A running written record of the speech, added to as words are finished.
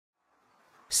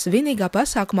Svinīgā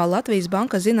pasākumā Latvijas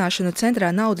Bankas zināšanu centrā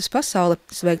Naudas pasaule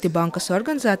sveikti bankas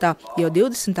organizētā jau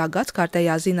 20.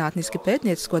 gadskārtējā zinātniski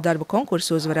pētniecisko darbu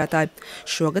konkursu uzvarētāji.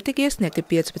 Šogad tika iesniegti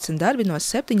 15 darbi no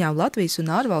 7 Latvijas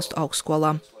un ārvalstu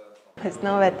augstskolām. Mēs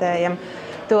novērtējam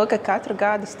to, ka katru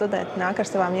gadu studenti nāk ar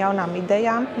savām jaunām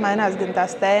idejām. Mainās gan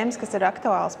tās tēmas, kas ir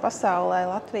aktuālas pasaulē,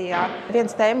 Latvijā.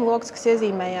 Viens tēma loks, kas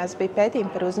iezīmējās, bija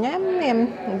pētījumi par uzņēmumiem,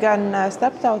 gan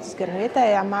starptautiski, gan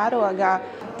vietējā mērogā.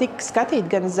 Tika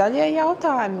skatīti gan zaļie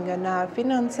jautājumi, gan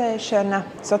finansēšana,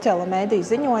 sociālo mediju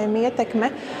ziņojumu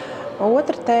ietekme.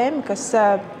 Otra tēma, kas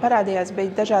parādījās,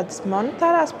 bija dažādas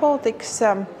monetārās politikas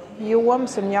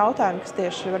jomas un jautājumi, kas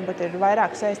tieši varbūt ir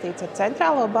vairāk saistīts ar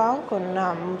centrālo banku.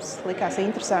 Mums likās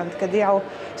interesanti, kad jau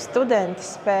studenti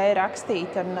spēja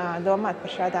rakstīt un domāt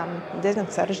par šādām diezgan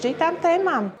sarežģītām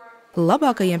tēmām.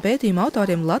 Labākajiem pētījumu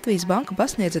autoriem Latvijas Banka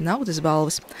pasniedza naudas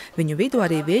balvas. Viņu vidū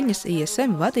arī Viļņas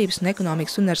ISM Vadības un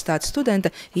Ekonomikas universitātes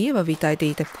studente Ieva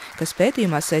Vitaitīte, kas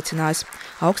pētījumā secinājas: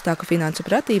 augstāka finansu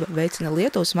pratība veicina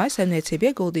Lietuvas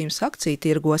maisaimniecību ieguldījumus akciju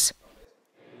tirgos.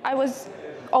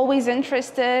 Always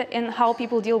interested in how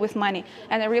people deal with money,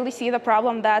 and I really see the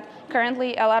problem that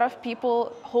currently a lot of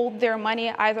people hold their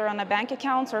money either on a bank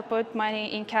accounts or put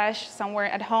money in cash somewhere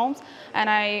at homes, and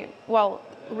I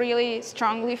really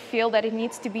strongly feel that it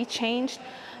needs to be changed,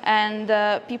 and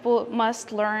people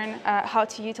must learn how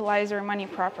to utilize their money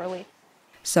properly.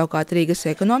 Savukārt Rīgas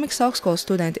Ekonomikas augstskolas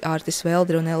studenti Ārtis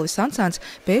Veldri un Elvis Ansāns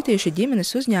pētījuši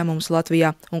ģimenes uzņēmumus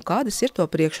Latvijā un kādas ir to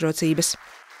priekšrocības.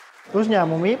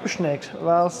 Uzņēmuma īpašnieks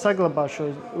vēlas saglabāt šo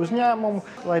uzņēmumu,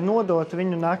 lai nodotu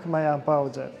viņu nākamajām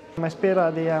paudzēm. Mēs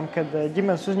pierādījām, ka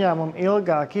ģimenes uzņēmumi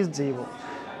ilgāk izdzīvo.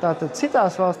 Tātad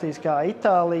citās valstīs, kā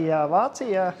Itālijā,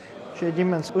 Vācijā, šie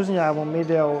ģimenes uzņēmumi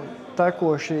ir jau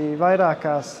tekoši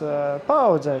vairākās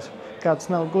paudzēs, kā tas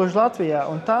nav gluži Latvijā,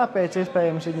 un tāpēc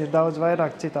iespējams viņi ir daudz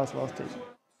vairāk citās valstīs.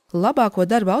 Labāko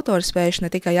darba autori spējuši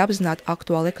ne tikai apzināt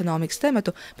aktuālu ekonomikas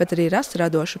tematu, bet arī rast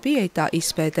radošu pieeju tā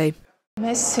izpētei.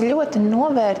 Mēs ļoti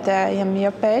novērtējam,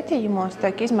 ja pētījumos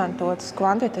tiek izmantotas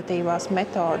kvantitatīvās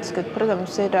metodas, kad,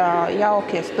 protams, ir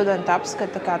jauki, ja studenti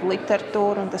apskata kādu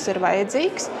literatūru un tas ir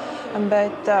vajadzīgs,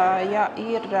 bet ja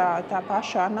ir tā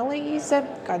paša analīze,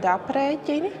 kāda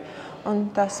aprēķini, un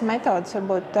tas metodas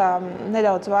varbūt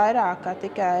nedaudz vairāk kā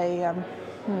tikai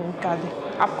kādi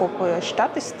apkopojoši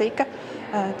statistika,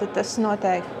 tad tas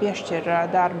noteikti piešķir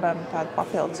darbam tādu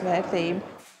papildus vērtību.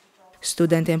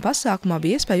 Studentiem pasākumā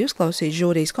bija iespēja uzklausīt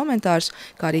žūrijas komentārus,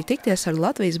 kā arī tikties ar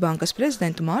Latvijas Bankas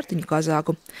prezidentu Mārtiņu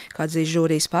Kazāku. Kā atzīst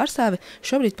žūrijas pārstāve,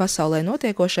 šobrīd pasaulē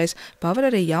notiekošais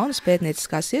paver arī jaunas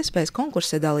pētnieciskās iespējas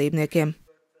konkursa dalībniekiem.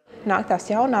 Nāk tās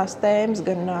jaunās tēmas,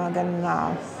 gan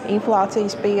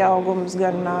inflācijas pieaugums,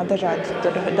 gan dažādi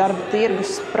darba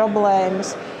tirgus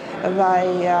problēmas vai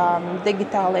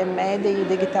digitālie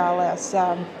mēdīji, digitālās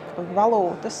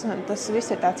valūtas. Tas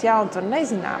viss ir tāds jauns un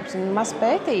nezināms un maz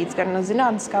pētīts gan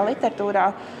zinātniskā literatūrā,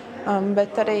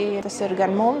 bet arī tas ir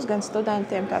gan mums, gan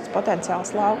studentiem tāds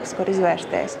potenciāls lauks, kur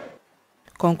izvērsties.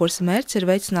 Konkursa mērķis ir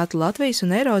veicināt Latvijas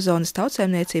un Eirozonas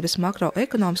tautsēmniecības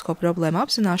makroekonomisko problēmu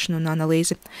apzināšanu un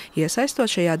analīzi, iesaistot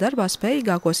šajā darbā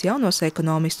spējīgākos jaunos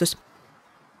ekonomistus.